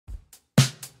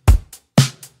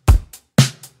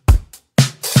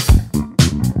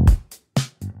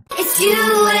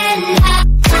you and I.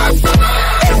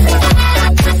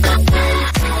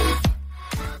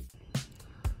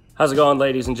 How's it going,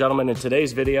 ladies and gentlemen? In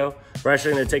today's video, we're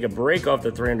actually going to take a break off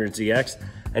the 300ZX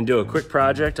and do a quick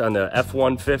project on the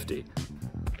F150.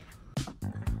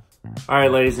 All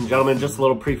right, ladies and gentlemen, just a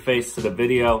little preface to the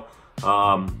video.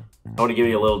 I want to give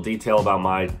you a little detail about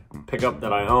my pickup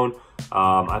that I own.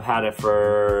 I've had it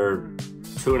for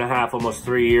 2.5, almost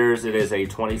 3 years. It is a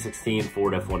 2016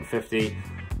 Ford F150.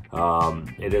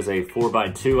 It is a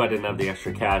 4x2. I didn't have the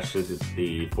extra cash to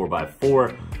the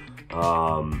 4x4.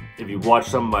 If you watch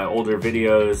some of my older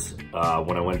videos,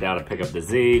 when I went down to pick up the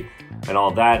Z and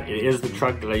all that, it is the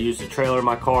truck that I use to trailer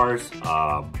my cars.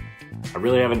 I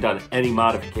really haven't done any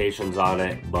modifications on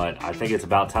it, but I think it's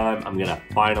about time. I'm gonna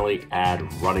finally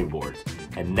add running boards.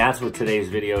 And that's what today's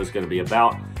video is gonna be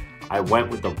about. I went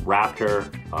with the Raptor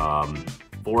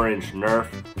 4-inch Nerf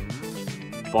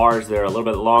bars. They're a little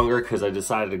bit longer because I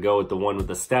decided to go with the one with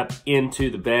the step into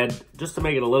the bed just to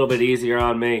make it a little bit easier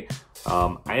on me.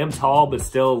 I am tall, but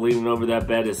still leaning over that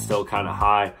bed is still kind of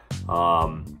high,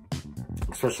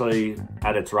 especially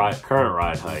at its current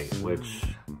ride height, which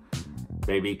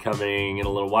may be coming in a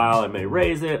little while. I may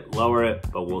raise it, lower it,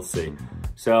 but we'll see.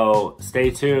 So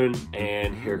stay tuned,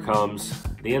 and here comes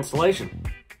the installation.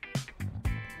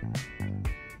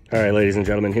 All right, ladies and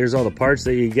gentlemen, here's all the parts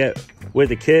that you get with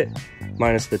the kit,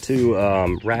 minus the two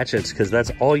ratchets, because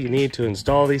that's all you need to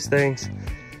install these things.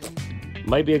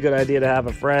 Might be a good idea to have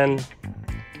a friend.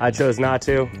 I chose not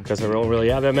to because I don't really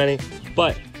have that many,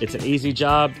 but it's an easy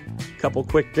job. Couple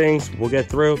quick things we'll get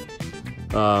through.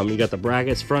 You got the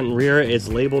brackets front and rear. It's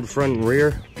labeled front and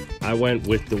rear. I went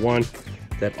with the one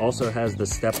that also has the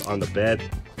step on the bed,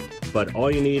 but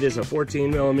all you need is a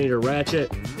 14mm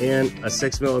ratchet and a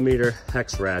 6mm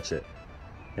hex ratchet.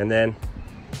 And then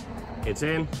it's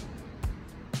in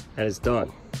and it's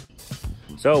done.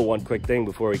 So one quick thing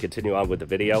before we continue on with the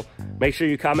video, make sure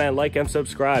you comment, like, and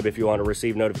subscribe. If you want to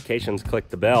receive notifications, click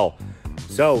the bell.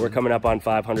 So we're coming up on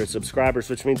 500 subscribers,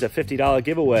 which means a $50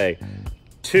 giveaway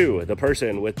to the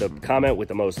person with the comment with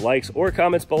the most likes or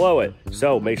comments below it.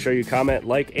 So make sure you comment,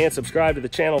 like, and subscribe to the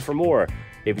channel for more.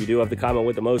 If you do have the comment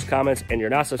with the most comments and you're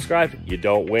not subscribed, you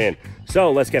don't win.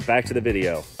 So let's get back to the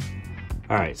video.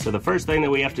 All right, so the first thing that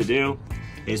we have to do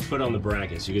is put on the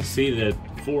brackets. You can see that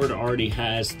Ford already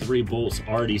has 3 bolts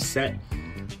already set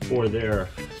for their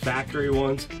factory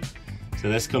ones. So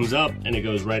this comes up and it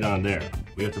goes right on there.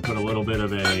 We have to put a little bit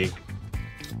of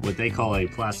what they call a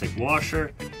plastic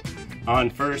washer on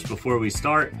first before we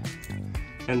start.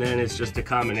 And then it's just a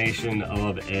combination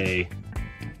of a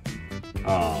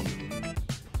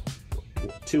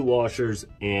 2 washers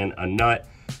and a nut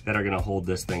that are gonna hold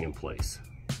this thing in place.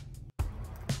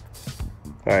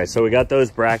 All right, so we got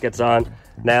those brackets on.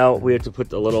 Now we have to put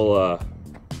the little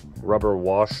rubber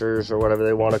washers or whatever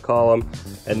they want to call them,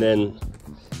 and then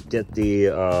get the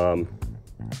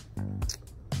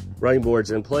running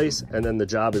boards in place, and then the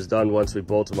job is done once we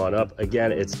bolt them on up.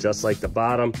 Again, it's just like the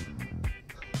bottom,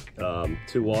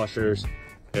 2 washers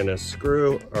and a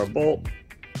screw or a bolt,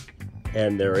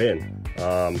 and they're in.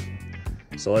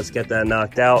 So let's get that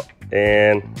knocked out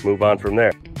and move on from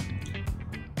there.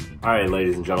 All right,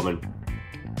 ladies and gentlemen,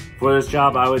 for this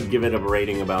job, I would give it a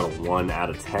rating about a 1 out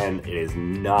of 10. It is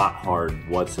not hard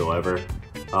whatsoever.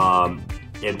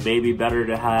 It may be better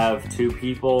to have 2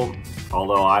 people,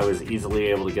 although I was easily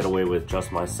able to get away with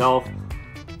just myself.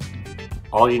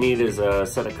 All you need is a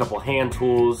couple hand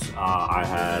tools. I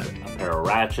had a pair of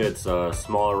ratchets, a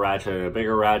smaller ratchet and a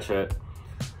bigger ratchet,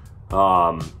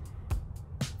 and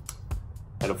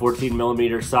a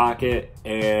 14mm socket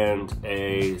and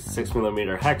a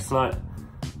 6mm hex nut.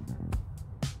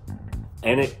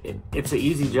 And it's an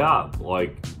easy job.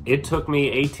 Like, it took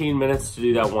me 18 minutes to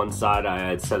do that one side. I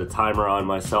had set a timer on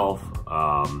myself.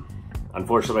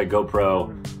 Unfortunately, my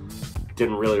GoPro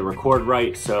didn't really record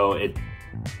right, so it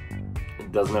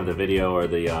doesn't have the video or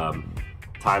the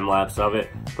time lapse of it.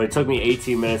 But it took me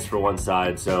 18 minutes for one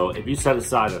side. So if you set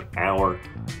aside an hour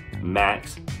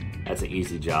max, that's an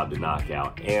easy job to knock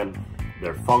out. And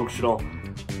they're functional.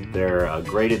 They're a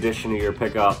great addition to your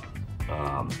pickup.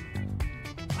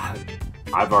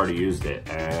 I've already used it,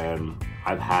 and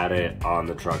I've had it on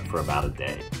the truck for about a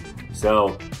day.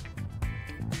 So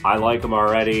I like them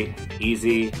already.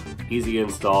 Easy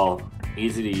install,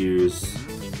 easy to use,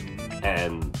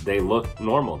 and they look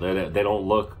normal. They don't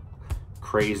look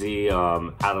crazy,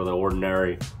 out of the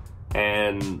ordinary,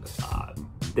 and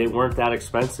they weren't that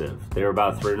expensive. They were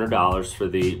about $300 for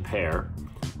the pair,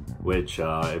 which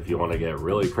if you want to get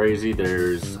really crazy,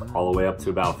 there's all the way up to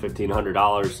about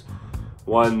 $1,500.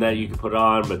 One that you can put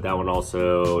on, but that one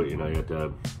also, you know, you have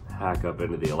to hack up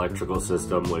into the electrical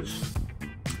system, which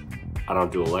I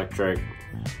don't do electric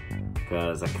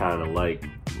because I kind of like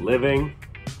living,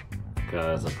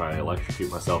 because I probably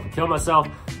electrocute myself and kill myself,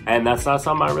 and that's not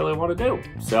something I really want to do.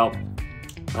 So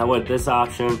I went this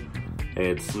option.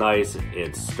 It's nice,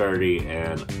 it's sturdy,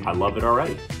 and I love it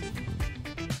already.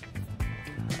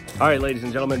 All right, ladies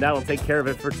and gentlemen, that'll take care of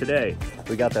it for today.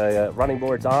 We got the running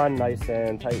boards on, nice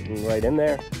and tight and right in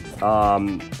there.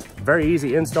 Very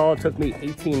easy install. It took me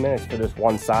 18 minutes for this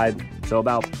one side, so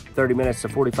about 30 minutes to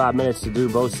 45 minutes to do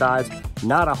both sides.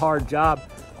 Not a hard job.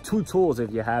 2 tools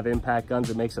if you have impact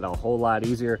guns. It makes it a whole lot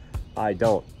easier. I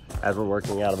don't, as we're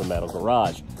working out of a metal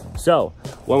garage. So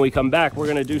when we come back, we're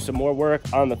gonna do some more work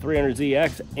on the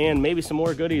 300ZX and maybe some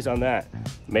more goodies on that.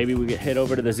 Maybe we get hit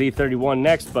over to the Z31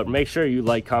 next, but make sure you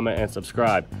like, comment, and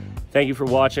subscribe. Thank you for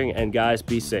watching, and guys,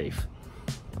 be safe.